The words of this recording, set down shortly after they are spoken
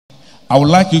I would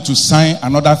like you to sign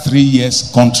another 3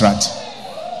 years contract.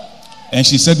 And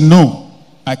she said, no,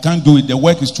 I can't do it. The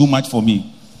work is too much for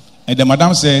me. And the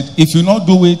madam said, if you not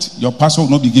do it, your passport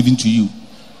will not be given to you.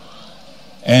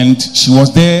 And she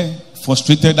was there,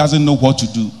 frustrated, doesn't know what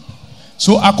to do.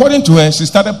 So according to her, she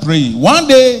started praying. One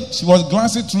day, she was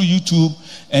glancing through YouTube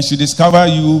and she discovered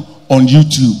you on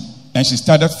YouTube. And she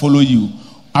started following you.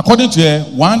 According to her,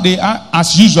 one day,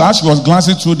 as usual, as she was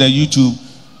glancing through the YouTube,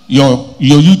 your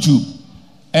YouTube,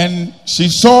 and she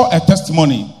saw a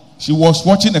testimony. She was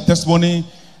watching a testimony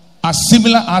as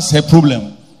similar as her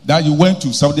problem, that you went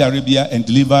to Saudi Arabia and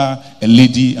delivered a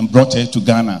lady and brought her to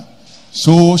Ghana.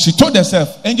 So she told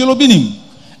herself, Angel Obinim,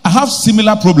 I have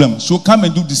similar problems, so come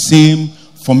and do the same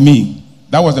for me.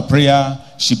 That was the prayer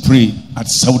she prayed at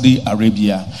Saudi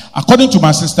Arabia. According to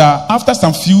my sister, after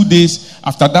some few days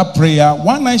after that prayer,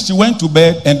 one night she went to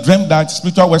bed and dreamed that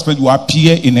spiritual whisper will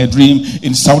appear in her dream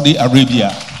in Saudi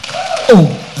Arabia. Oh,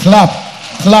 clap,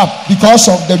 because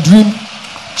of the dream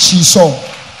she saw.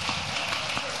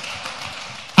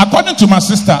 According to my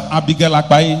sister, Abigail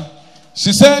Akpai,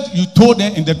 she said you told her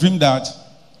in the dream that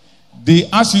they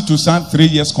asked you to sign 3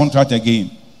 years contract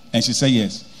again. And she said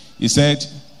yes. He said,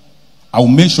 I will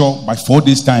make sure by 4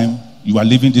 days' time you are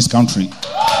leaving this country.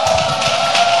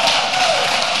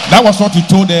 That was what you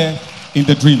told her in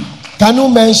the dream. Can you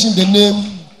mention the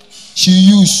name she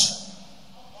used?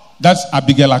 That's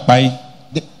Abigail Akpai.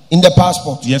 In the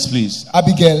passport? Yes, please.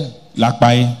 Abigail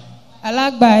Lakpai.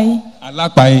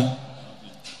 Alakpai.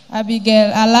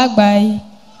 Abigail Alakpai.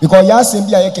 Because you asked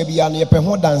me, I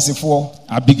can dance for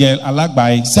Abigail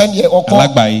Alakpai. Send ye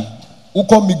Alakpai.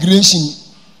 Uko migration.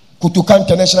 Kutuka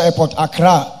International Airport,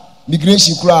 Accra.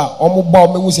 Migration kura. Omo ba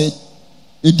omo say.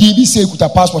 The DBC kuta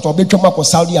passport or become for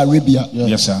Saudi Arabia.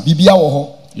 Yes, sir. Bibia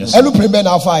woho. Yes. Elu preben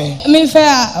afai. Me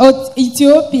fair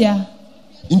Ethiopia.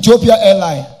 Ethiopia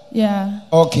Airline. Yeah.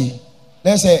 Okay.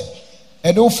 Let's say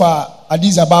Edofa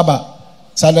Addis Ababa.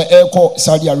 Sana Airco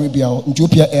Saudi Arabia or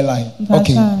Ethiopia Airline.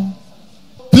 Okay.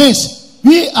 Please,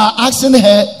 we are asking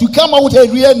her to come out with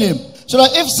a real name. So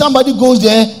that if somebody goes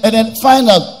there and then find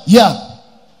out,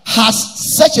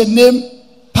 has such a name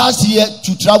passed here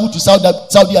to travel to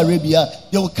Saudi Arabia,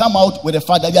 they will come out with the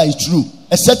fact that it's true.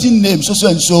 A certain name, so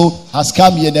and so, has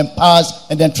come here, then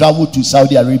passed, and then traveled to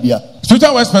Saudi Arabia.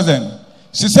 Spiritual Vice President,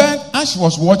 she said, as she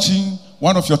was watching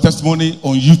one of your testimony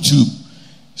on YouTube,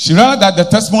 she realized that the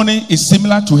testimony is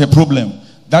similar to her problem.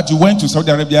 That you went to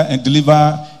Saudi Arabia and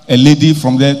delivered a lady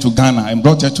from there to Ghana and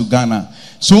brought her to Ghana.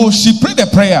 So she prayed a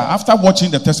prayer after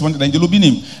watching the testimony that Angel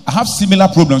Obinim, I have similar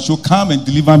problems, so come and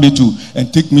deliver me to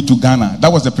and take me to Ghana.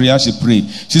 That was the prayer she prayed.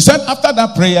 She said after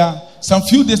that prayer, some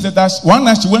few days later, one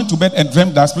night she went to bed and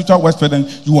dreamed that spiritual Vice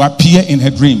President, you appear in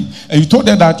her dream. And you told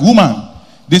her that, woman,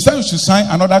 they said you should sign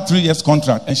another 3 years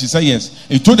contract. And she said yes.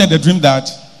 And you told her in the dream that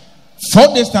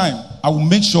 4 days time, I will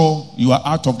make sure you are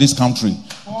out of this country.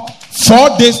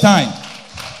 4 days time.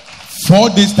 4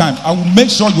 days time, I will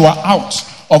make sure you are out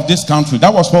of this country.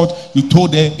 That was what you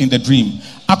told her in the dream.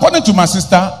 According to my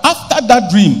sister, after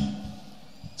that dream,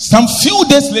 some few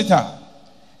days later,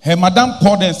 her madam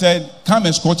called her and said, come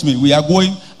escort me. We are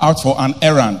going out for an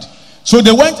errand. So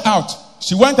they went out.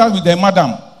 She went out with her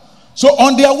madam. So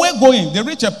on their way going, they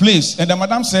reached a place and the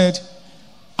madam said,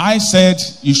 I said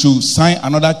you should sign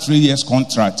another 3 years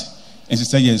contract. And she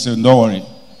said, yes. Don't worry.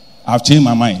 I have changed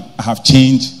my mind. I have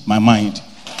changed my mind.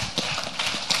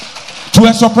 To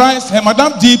her surprise, her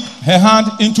madam dipped her hand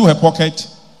into her pocket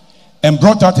and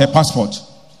brought out her passport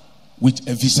with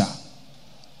a visa.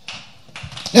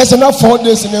 There's enough 4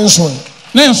 days in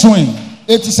Enswing.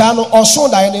 It is also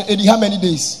how many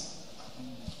days?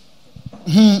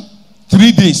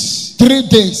 3 days. 3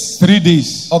 days. 3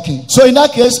 days. Okay. So in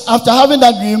that case, after having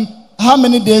that dream, how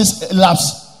many days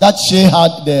elapsed that she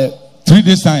had the 3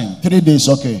 days time? 3 days,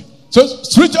 okay. So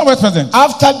spiritual Vice President.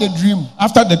 After the dream.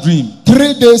 After the dream.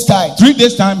 3 days time. 3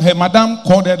 days time, her madam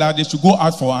called her that they should go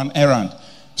out for an errand.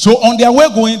 So on their way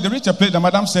going, they reached a place. The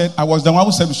madam said, I was the one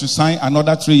who said we should sign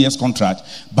another 3 years contract,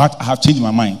 but I have changed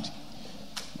my mind.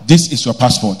 This is your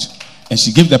passport. And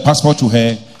she gave the passport to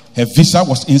her. Her visa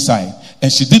was inside.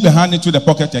 And she dipped her hand into the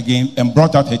pocket again and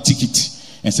brought out her ticket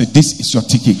and said, this is your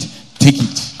ticket. Take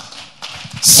it.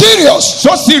 Serious?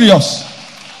 So serious.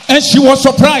 And she was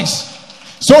surprised.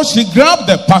 So she grabbed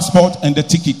the passport and the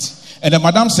ticket. And the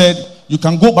madam said, you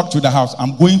can go back to the house.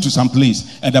 I'm going to some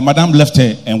place. And the madam left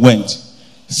her and went.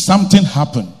 Something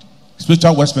happened.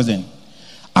 Spiritual Vice President.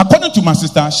 According to my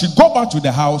sister, she got back to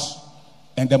the house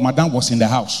and the madam was in the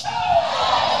house.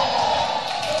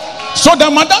 So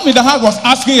the madam in the house was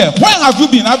asking her, where have you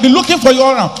been? I've been looking for you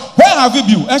around. Where have you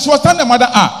been? And she was telling the mother,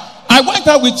 I went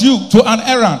out with you to an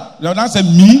errand. The madam said,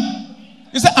 me?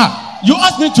 He said, you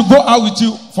asked me to go out with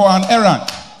you for an errand.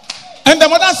 And the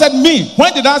mother said, me,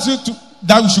 when did I ask you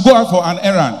that we should go out for an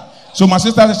errand? So my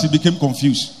sister said she became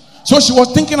confused. So she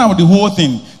was thinking about the whole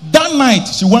thing. That night,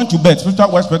 she went to bed.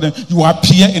 Spiritual West President, you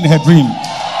appear in her dream.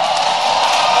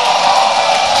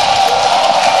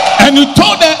 And you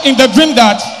told her in the dream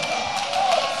that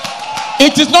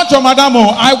it is not your madam.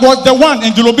 I was the one,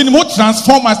 Angel Obinim, who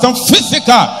transformed myself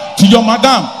physical to your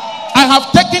madam. I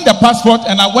have taken the passport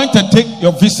and I went to take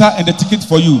your visa and the ticket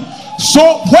for you. So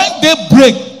when they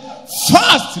break,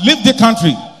 fast leave the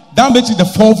country. That makes it the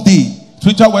 4th day.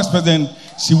 Spiritual West President,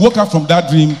 she woke up from that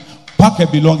dream, packed her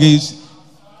belongings,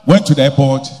 went to the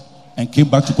airport, and came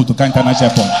back to Kotoka International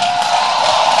Airport.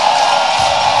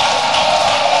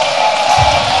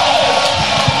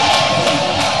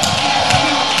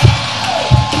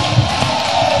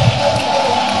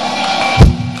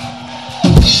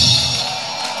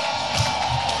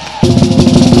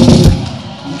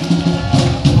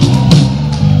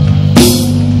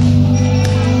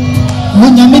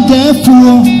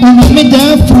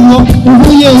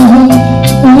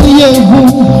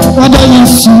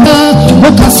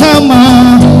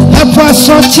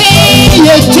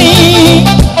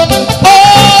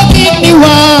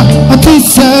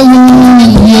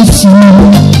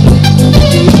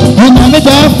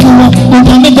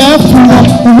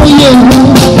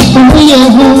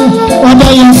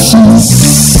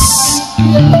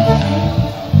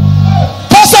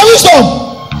 Pastor Wisdom.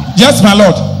 Yes, my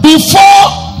Lord. Before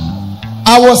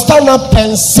I will stand up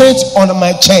and sit on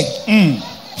my chair.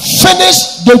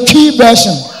 Finish the key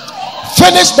version.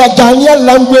 Finish the Ghanaian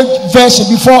language version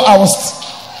before I will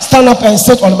stand up and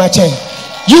sit on my chair.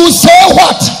 You say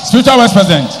what? Spiritual West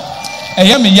President. I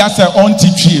am a yasa on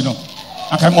TV.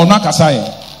 I can on Nakasai.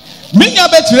 Minya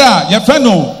Betira, your friend,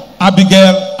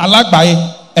 Abigail Alagbai,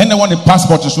 anyone the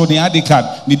passport to show the ID card,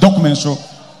 the document show.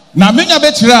 Now, Minya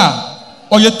Betira,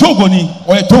 or your Togoni.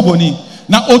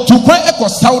 Now, Otukwa eko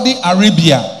Saudi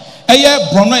Arabia,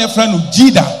 Brono ye friend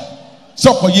Jida,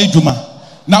 Soko Yejuma.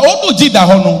 Now, Odo Jida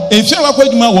hono, if you are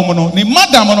Juma woman, ni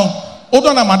madam no,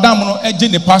 Odo na madam no,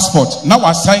 the passport. Now,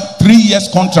 I signed 3 years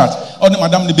contract on the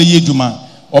madam ni be Yejuma,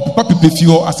 or Papa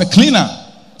Pipifio as a cleaner.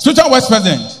 Spiritual West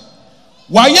President.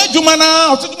 Why Yejuma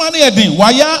na, or Tujuma ni edin,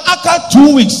 why aka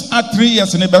 2 weeks at 3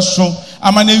 years in a best show,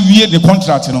 I'm an the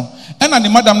contract, you know. And the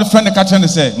madam, the friend, the catcher, and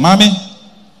say, Mommy,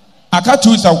 I can't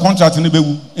choose our contract in the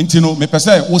Bewu. Intino, me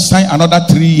pesa will sign another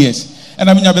 3 years. And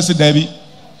I mean, I say, David,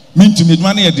 mean to me,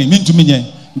 money, mean to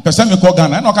me, pesa me call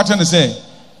Ghana. I know catching say,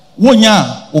 1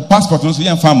 year, or passport, no, so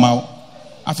you farm out.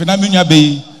 I feel I mean, ya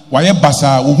be, why a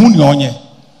bassa, or who you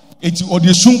it's or the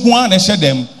Sunkuan and share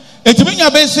them. It's mean, ya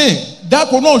be say, that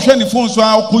will not share the phone, so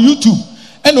I'll call YouTube.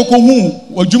 And no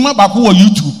who, or Juma Baku or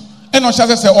YouTube. And no shall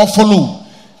say, or follow.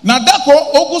 Now, that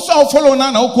will also follow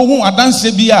now, Okohu, a dance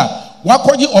beer.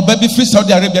 Wakoji or baby free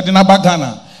Saudi Arabia in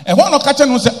Abagana. And one of Kachan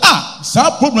will say,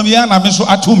 some problem here and I miss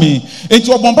at me. It's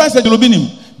your Bombay said, Lobinim.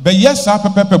 But yes, I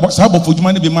prepare Sabo for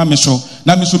money be my miso.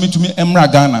 Now, miss me to me,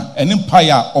 Emra Ghana, an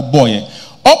empire or boy.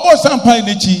 Opo Sampai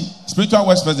Nechi, spiritual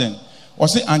West President, or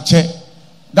say, Anche,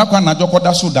 that one I don't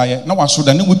that so die. Now I should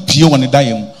have with Pio on the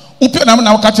dime. Upio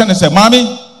now Kachan and say,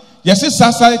 Mommy, yes, it's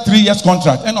Sasa 3 years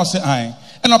contract. And I say, I.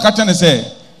 And I Kachan and say,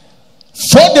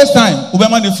 4 days time,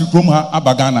 Ubama if you come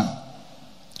Abagana.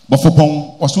 But for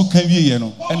Pong, or so can we,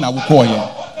 and I will call you.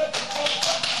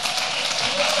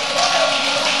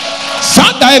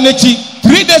 Sada energy,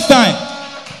 3 days time.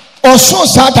 Or so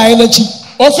Sada energy.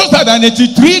 Also, Sada energy,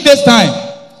 3 days time.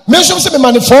 Mention some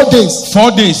money 4 days.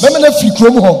 4 days. Bemane free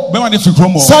chromo. Bemane free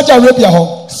chromo. Saudi Arabia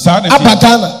ho.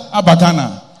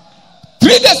 Abagana.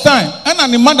 3 days time.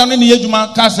 And the man down in the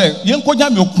Ejuma Castle, Yanko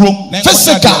Jamio Chrome,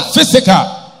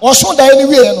 physical. Or so that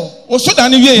anywhere, no. Also, the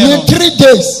 3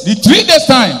 days. The 3 days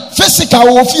time.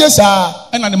 Physical of yes,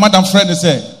 and the madam friend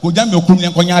said, go jam your crum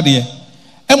and conyade.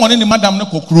 And one in the madam no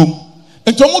crum.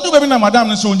 And Tomudu baby na madam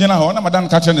and so general, and madam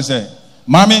catcher and say,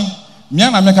 Mammy,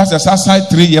 Miana make us a side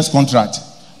 3 years contract.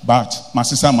 But my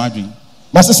sister Margin.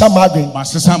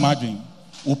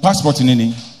 O passport in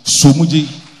any, so muji,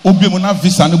 Obiamuna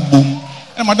visa and boom.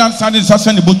 And madam sanded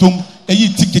Sassan the bottom, a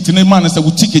ticket in a man as a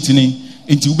ticket in.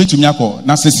 Into Ubetu Miako,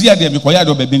 na Cecia de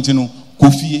Micoyado Bebentino,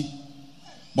 Kofi,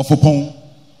 Bofopon,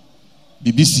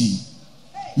 BBC,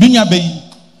 Minya Bay,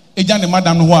 Ejan,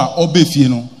 Madame Noir, or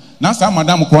Befino, Nasa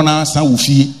Madame Corona, San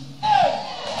Ufi.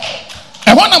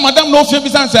 I want a Madame No Fear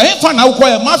Bizan, say, hey, fan, I'll call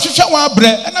a Master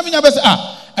bread, and I mean,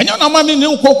 and you're not mammy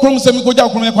new cockrum, Semicoja,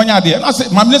 Conyadi, and I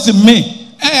said, Mamma,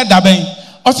 me, Dabe,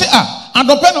 or say, and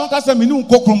the pen on Casaminu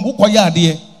cockrum,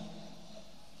 Bukoyadi.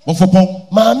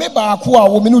 Bofopon, Mamma Bakua,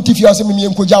 woman who if you are sending me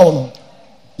in Kojao.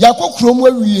 Yako Chrome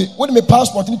we when me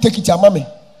passport and take it to mammy.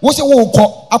 What's a walk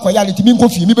aquayality mean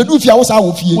coffee? Me, but if you was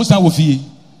our fee, what's our fee?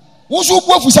 Who's who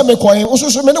go for some coin? Also,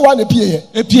 so many one appear.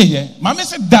 Mamma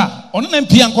said, da, on an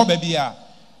MP and baby. I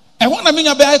want to mean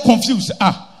a very confused.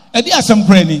 I did some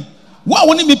granny. Why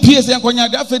won't me PS and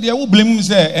Conya? After they will blame me,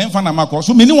 say, and Fanamaco.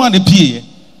 So many one appear.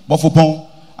 But for Pong,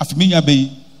 after me,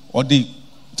 bay or they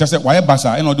just said, why a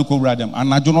bassa and I do go radam.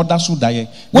 And I do not that's so die.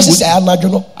 What's this? And I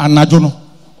don't know.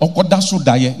 Or could that's so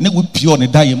die. Never pure on a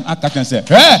dime. I can say,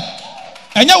 hey.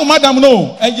 And you, madam,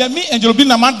 no. And you, me, and you'll be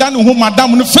a madam who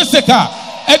madam no physical.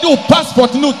 And no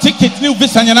passport, no ticket, no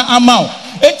visa, and amount.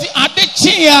 And the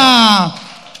chia.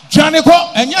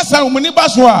 Janiko, and yes, I will many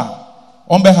baswa.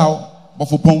 On behalf of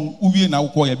Pong, Ubi and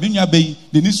Aukoya, Binya Bay,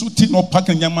 the Nisuti no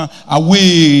packing Yama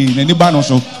away, and the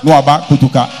Banoso, no about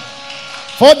Kutuka.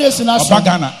 4 days in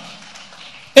Ghana.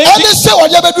 And they say,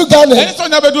 what you do Ghana? And so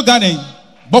never do Ghana.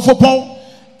 But for Pong,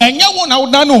 and you won't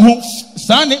know who,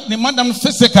 son, the madam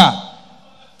physical.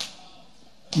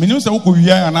 Minus a week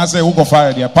and I say, who go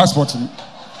fire their passport?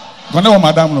 Gonna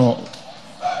madam no.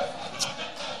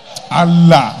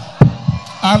 Allah.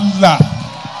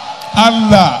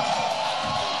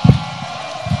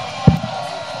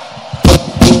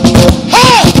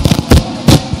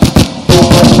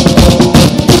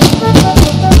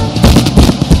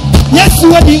 Yes,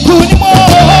 you are the good more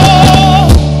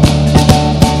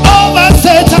over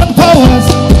Satan powers.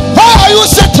 How are you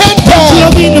Satan? You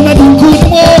have been a good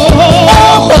more.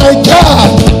 Oh my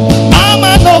God! I'm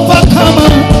an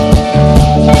overcomer.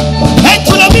 And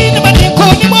you have been a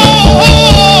good more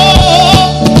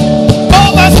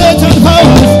over Satan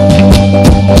powers.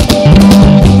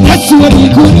 Yes, you are the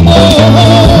good more.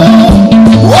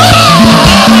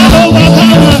 I'm an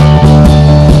overcomer.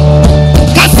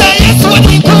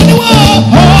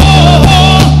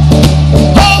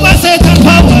 Over Satan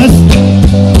powers,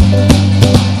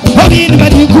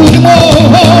 anybody could more.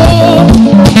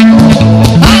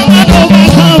 I'm an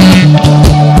overcomer.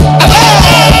 I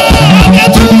get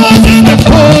too much in the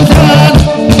poison.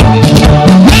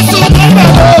 Let's do never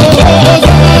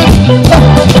poison.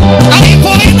 I'm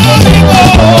pulling on the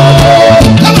ball.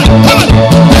 Come on.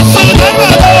 Let's do never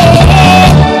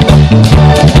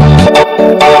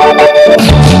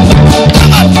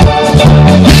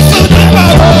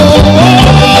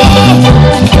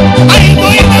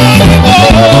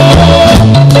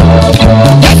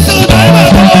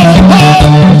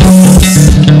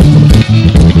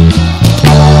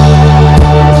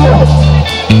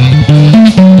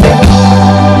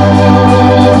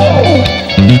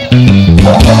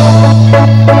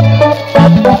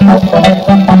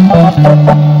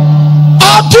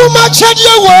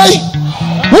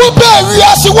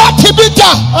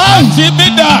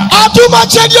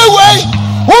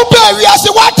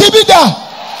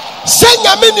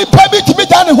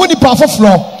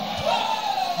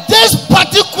This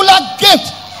particular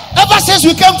gift, ever since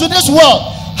we came to this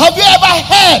world, have you ever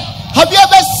heard, have you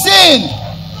ever seen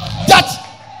that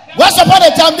once upon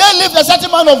a time they lived a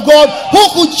certain man of God who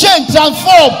could change,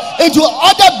 transform into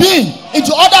other being,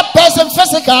 into other person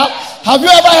physical? Have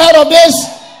you ever heard of this?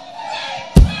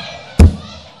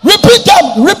 Repeat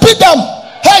them.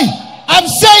 Hey, I'm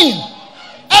saying,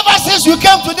 ever since you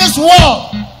came to this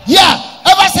world,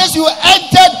 ever since you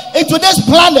entered into this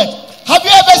planet, have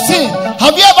you ever seen,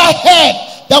 have you ever heard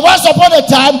that once upon a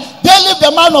time they lived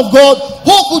a man of God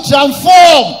who could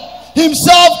transform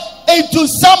himself into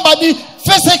somebody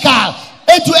physical,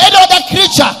 into any other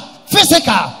creature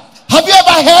physical? Have you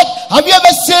ever heard, have you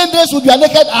ever seen this with your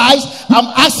naked eyes? I'm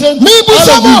asking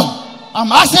all of you. I'm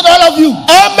asking all of you.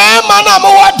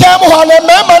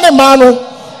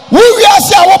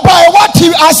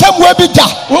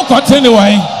 Who continue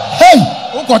away? Hey,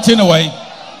 who continue away?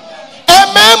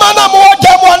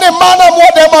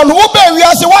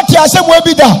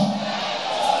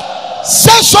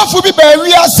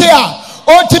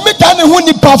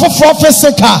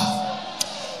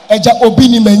 Eja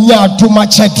Obinim enya too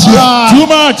much. Too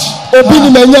much.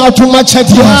 Obinim enya too much.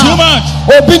 Too much.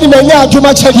 Obinim enya too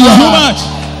much. Too much.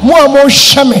 Mo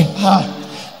shame.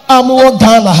 Amu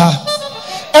Ghana ha.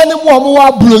 Ene mo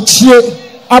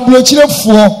abrochire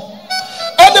fo.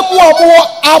 Ene mo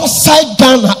outside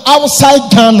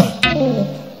Ghana.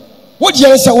 What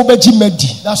you say obeji medi?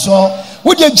 That's all.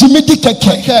 What you Jimmy di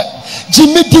keke?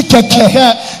 Jimmy di keke.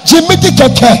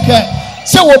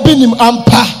 Say Obinim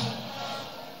ampa.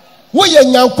 We are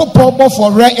now couple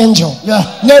for Woow Angel.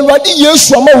 Now, what do you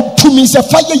show to me? Say,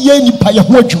 fire ye ni pay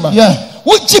wojuma.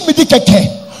 What Jimmy Dickeke?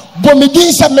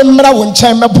 Bomidisa memra won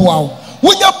chama buao.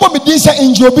 When you bomidisa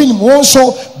in Jobin,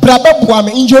 also Braba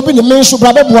Buame, in Jobin, the menso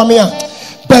Braba Buamea.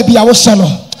 Baby, I was son.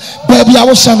 Baby, I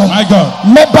was saying, My God.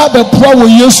 Meba the poor will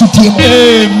use to team.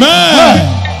 Amen.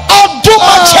 I'll do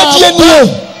my check in.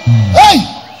 Hey,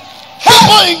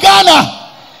 people in Ghana,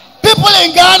 people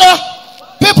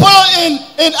in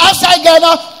outside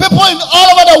Ghana, people in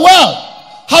all over the world.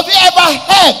 Have you ever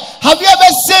heard? Have you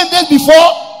ever seen this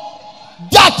before?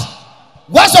 That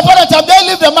once upon a time they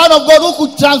lived a man of God who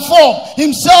could transform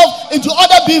himself into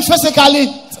other beings physically.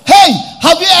 Hey,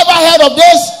 have you ever heard of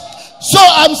this? So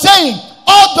I'm saying,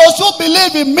 all those who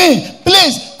believe in me,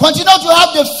 please continue to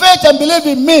have the faith and believe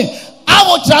in me. I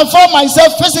will transform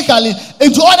myself physically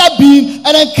into other being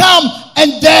and then come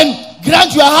and then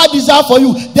grant your heart desire for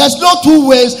you. There's no two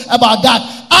ways about that.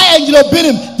 I, Angel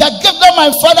Obinim, the gift that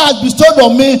my Father has bestowed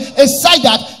on me is such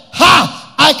that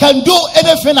I can do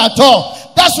anything at all.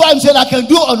 That's why I'm saying I can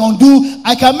do and undo,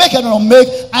 I can make and unmake,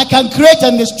 I can create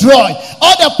and destroy.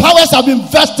 All the powers have been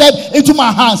vested into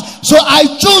my hands. So I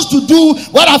choose to do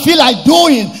what I feel like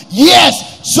doing. Yes.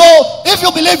 So if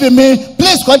you believe in me,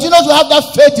 please continue to have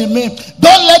that faith in me.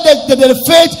 Don't let the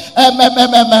faith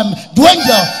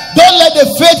dwindle. Don't let the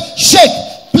faith shake.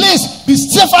 Please be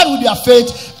stiffer with your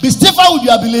faith. Be stiffer with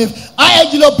your belief. I,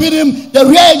 Angel Obinim, the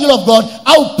real angel of God,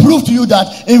 I will prove to you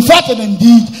that, in fact and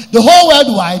indeed, the whole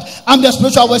worldwide, I'm the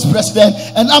spiritual West president,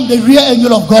 and I'm the real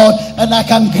angel of God, and I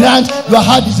can grant your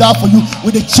heart desire for you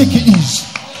with a cheeky ease.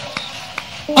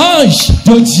 Ange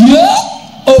de Dieu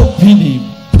Obinim.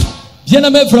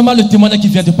 Bien-aimé, vraiment, le témoignage qui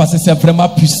vient de passer, c'est vraiment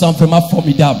puissant, vraiment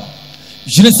formidable.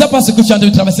 Je ne sais pas ce que tu es en train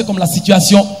de traverser comme la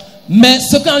situation, mais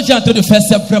ce que j'ai en train de faire,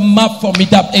 c'est vraiment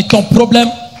formidable. Et ton problème,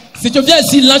 si tu viens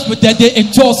ici, l'ange peut t'aider et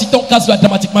toi aussi, ton cas doit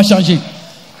dramatiquement changer.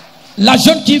 La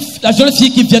jeune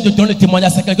fille qui vient de donner le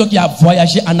témoignage, c'est quelqu'un qui a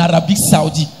voyagé en Arabie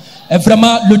Saoudite. Et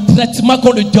vraiment, le traitement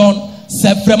qu'on lui donne,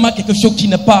 c'est vraiment quelque chose ce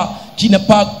n'est pas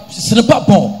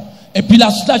bon. Et puis la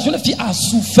jeune fille a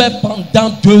souffert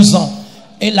pendant 2 ans.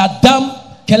 Et la dame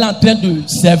qu'elle est en train de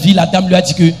servir, la dame lui a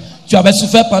dit que tu avais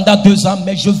souffert pendant 2 ans,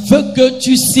 mais je veux que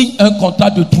tu signes un contrat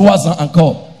de 3 ans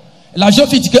encore. Et la jeune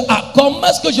fille dit que comment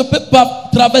est-ce que je ne peux pas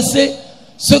traverser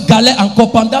ce galet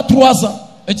encore pendant 3 ans?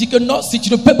 Elle dit que non, si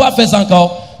tu ne peux pas faire ça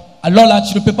encore, alors là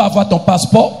tu ne peux pas avoir ton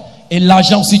passeport et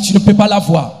l'argent aussi tu ne peux pas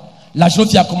l'avoir. La jeune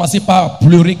fille a commencé par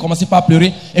pleurer,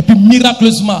 et puis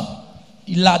miraculeusement,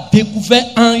 il a découvert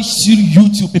Ange sur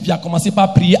YouTube et puis il a commencé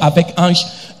par prier avec Ange.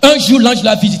 Un jour, l'ange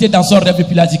l'a visité dans son rêve et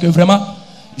puis il a dit que vraiment,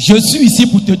 je suis ici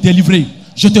pour te délivrer.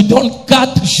 Je te donne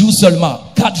 4 jours seulement.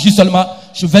 4 jours seulement,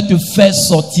 je vais te faire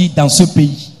sortir dans ce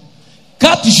pays.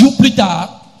 4 jours plus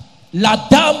tard, la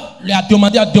dame lui a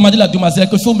demandé à la demoiselle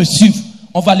qu'il faut me suivre.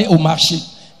 On va aller au marché.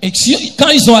 Et quand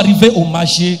ils sont arrivés au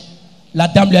marché, la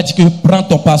dame lui a dit que prends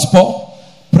ton passeport,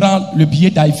 prends le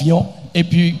billet d'avion et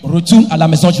puis retourne à la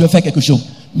maison, je vais faire quelque chose.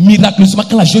 Miraculeusement,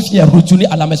 quand la jeune fille est retournée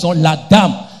à la maison, la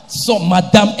dame, son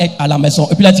madame est à la maison.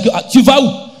 Et puis elle a dit que tu vas où?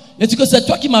 Elle dit que c'est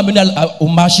toi qui m'as amené au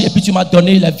marché et puis tu m'as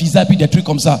donné le visa et puis des trucs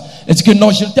comme ça. Elle dit que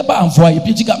non, je ne t'ai pas envoyé. Et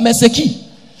puis elle dit que mais c'est qui?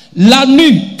 La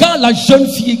nuit, quand la jeune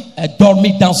fille est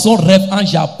dormie dans son rêve,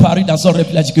 Ange est apparu dans son rêve,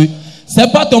 il a dit que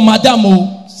c'est pas ton madame,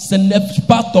 ce n'est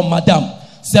pas ton madame.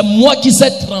 C'est moi qui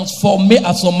s'est transformé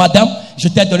à son madame. Je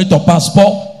t'ai donné ton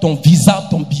passeport, ton visa,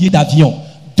 ton billet d'avion.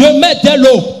 Demain, dès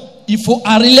l'aube, il faut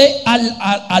aller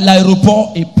à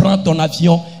l'aéroport et prendre ton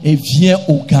avion et viens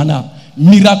au Ghana.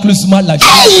 Miraculeusement, la jeune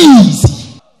fille ici.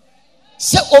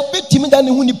 C'est obi timida ni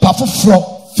huni pafo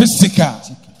fro. Physical.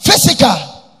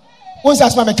 Once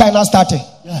as my kind of started.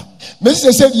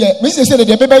 Mrs. said,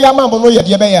 the baby yama bono ya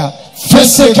de beya.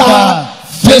 Physical.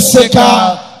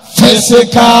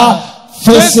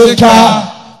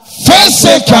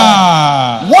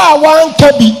 Wa wan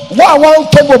kebi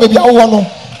baby awono.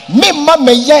 Me ma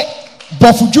me ye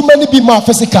bofu djuma ni bi ma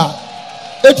physical.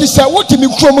 Eti se wuti mi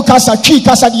krom kasa twi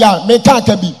kasa dia me kan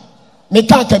kabi. Me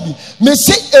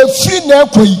se efri na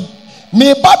ekoi.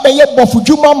 Me ba be ye bofu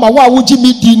djuma ma wa wuji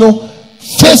mi di no.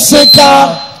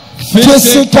 Physical. Would you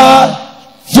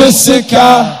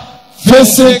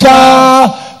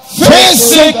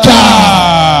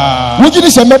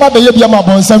say member be ye bi ma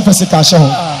bon sem physical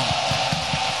show?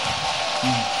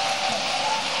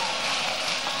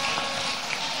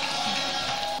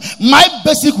 My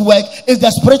basic work is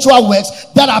the spiritual works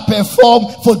that I perform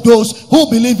for those who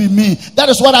believe in me. That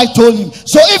is what I told him.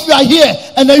 So if you are here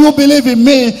and then you believe in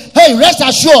me, hey, rest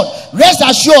assured.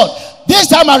 This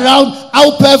time around, I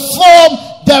will perform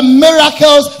the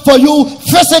miracles for you.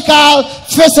 Physical.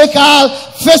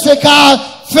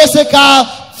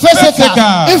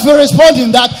 If you respond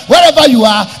in that, wherever you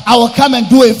are, I will come and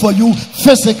do it for you.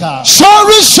 Physical. So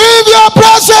receive your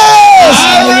blessings.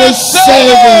 I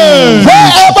receive it.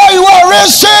 Wherever you are,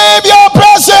 receive your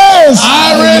blessings.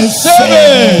 I receive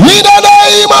it. In the name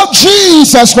name of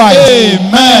Jesus Christ.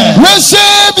 Amen.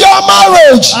 Receive your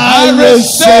marriage. I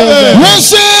receive it.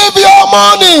 Receive your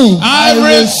money. I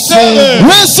receive it.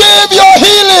 Receive your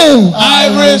healing. I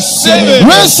receive it.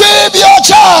 Receive your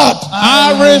child.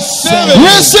 I receive it.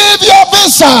 Receive your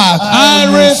visa. I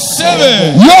receive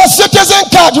it. Your citizen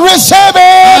card. Receive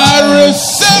it. I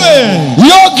receive it.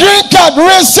 Your green card.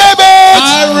 Receive it.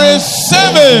 I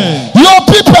receive it. Your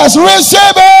papers.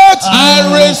 Receive it. I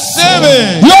receive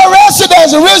it. Your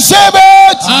residence. Receive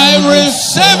it. I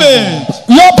receive it.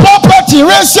 Your property.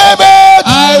 Receive it.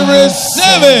 I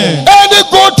receive it. Any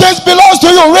good things belongs to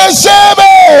you. Receive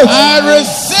it. I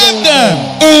receive them.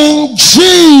 In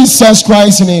Jesus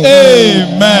Christ's name.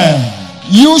 Amen.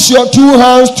 Use your two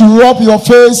hands to rub your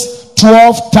face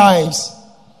 12 times.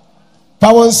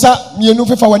 12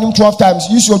 times.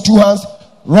 Use your two hands,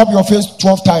 rub your face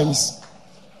 12 times.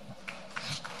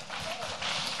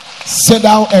 Sit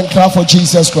down and clap for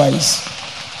Jesus Christ.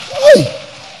 Hey.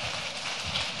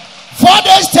 4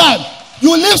 days time,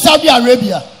 you leave Saudi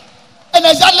Arabia, and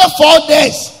exactly 4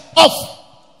 days off.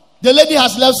 The lady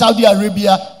has left Saudi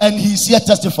Arabia, and he's here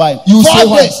testifying. You 4 say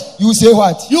what? days. You say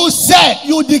what? You said,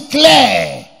 you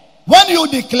declare. When you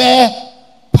declare,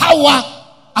 power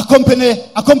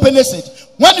accompanies it.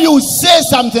 When you say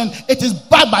something, it is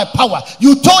backed by power.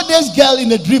 You told this girl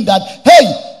in a dream that, hey,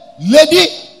 lady,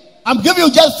 I'm giving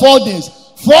you just 4 days.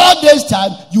 4 days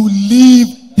time, you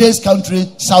leave this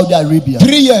country, Saudi Arabia.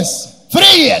 3 years. 3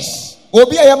 years.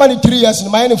 Obi ayamani 3 years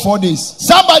in my 4 days.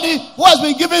 Somebody who has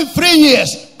been given 3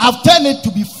 years, I've turned it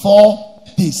to be 4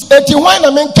 days.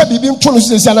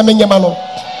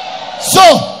 So,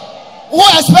 who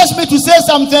expects me to say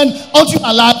something unto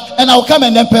my life, and I'll come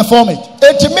and then perform it?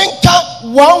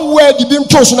 One word.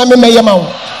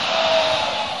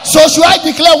 So should I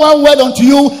declare one word unto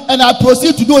you, and I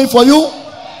proceed to do it for you?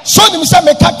 So you say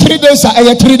make up 3 days, I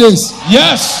have 3 days.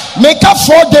 Yes. Make up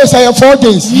 4 days, I have 4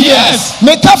 days. Yes.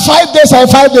 Make up 5 days, I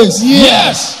have 5 days.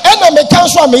 Yes. And I make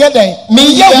cancel me day.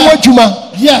 Me ya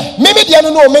juma. Yeah. Maybe the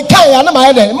no me kan ya na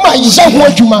my day. My ya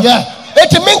juma. Yeah.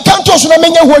 It mean can't so na me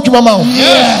ya juma ma.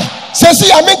 Yeah. Say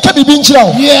see I make bibi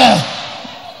nchira. Yeah.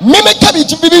 Me make bibi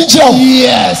nchira.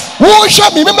 Yes. Who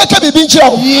show me make bibi nchira.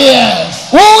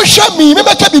 Yes. Who show me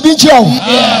make bibi nchira.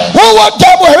 Yes. Who want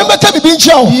demo me make bibi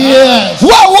nchira. Yes.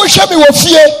 Who show me wo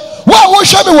fie. Who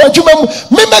show me wo juma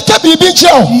me make bibi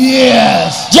nchira.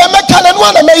 Yes. Je make na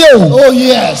no na me yo. Oh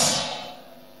yes.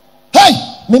 Hey,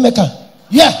 Me make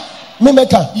yeah. me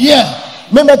make Yeah.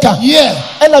 me make Yeah.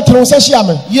 and I tell say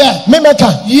shame. Yeah. Me make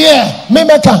Yeah. me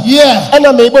make Yeah. and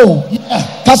I mebo. Yeah.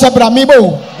 Kasabra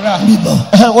mebo.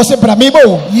 Bibo. What's a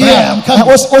bramibo? Yeah, I'm coming.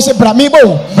 What's a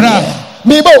bramibo? Bra.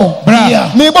 Mebo. Bra.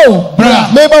 Yeah. Mebo. Bra.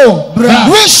 Mebo. Bra.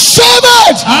 Receive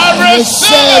it. I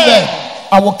receive it.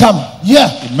 I will come Yeah.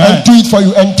 and do it for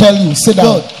you and tell you. Sit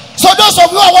down. Good. So those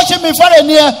of you who are watching me far and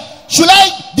near, should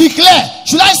I declare?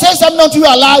 Should I say something unto you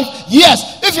alive? Yes.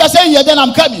 If you are saying yeah, then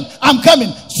I'm coming. I'm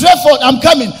coming. Straight forward, I'm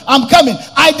coming. I'm coming.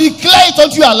 I declare it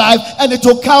unto you alive, and it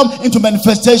will come into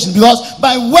manifestation because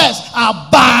my words are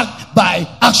backed by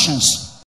actions.